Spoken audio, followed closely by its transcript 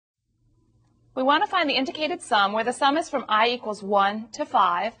We want to find the indicated sum where the sum is from I equals 1 to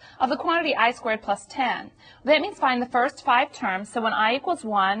 5 of the quantity I squared plus 10. That means find the first 5 terms. So when I equals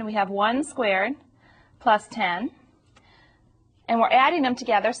 1, we have 1 squared plus 10. And we're adding them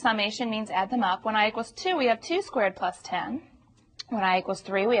together. Summation means add them up. When I equals 2, we have 2 squared plus 10. When I equals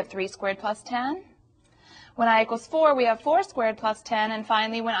 3, we have 3 squared plus 10. When I equals 4, we have 4 squared plus 10. And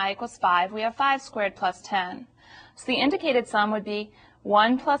finally, when I equals 5, we have 5 squared plus 10. So the indicated sum would be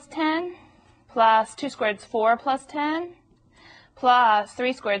 1 plus 10 plus 2 squared is 4 plus 10 plus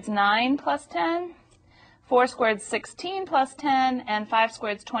 3 squared is 9 plus 10, 4 squared is 16 plus 10, and 5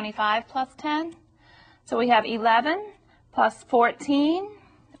 squared is 25 plus 10. So we have 11 plus 14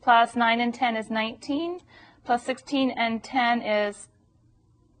 plus 9 and 10 is 19, plus 16 and 10 is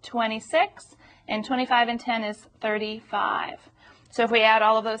 26, and 25 and 10 is 35. So if we add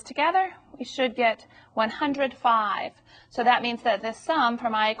all of those together, we should get 105. So that means that the sum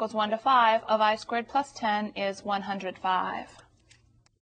from I equals 1 to 5 of I squared plus 10 is 105.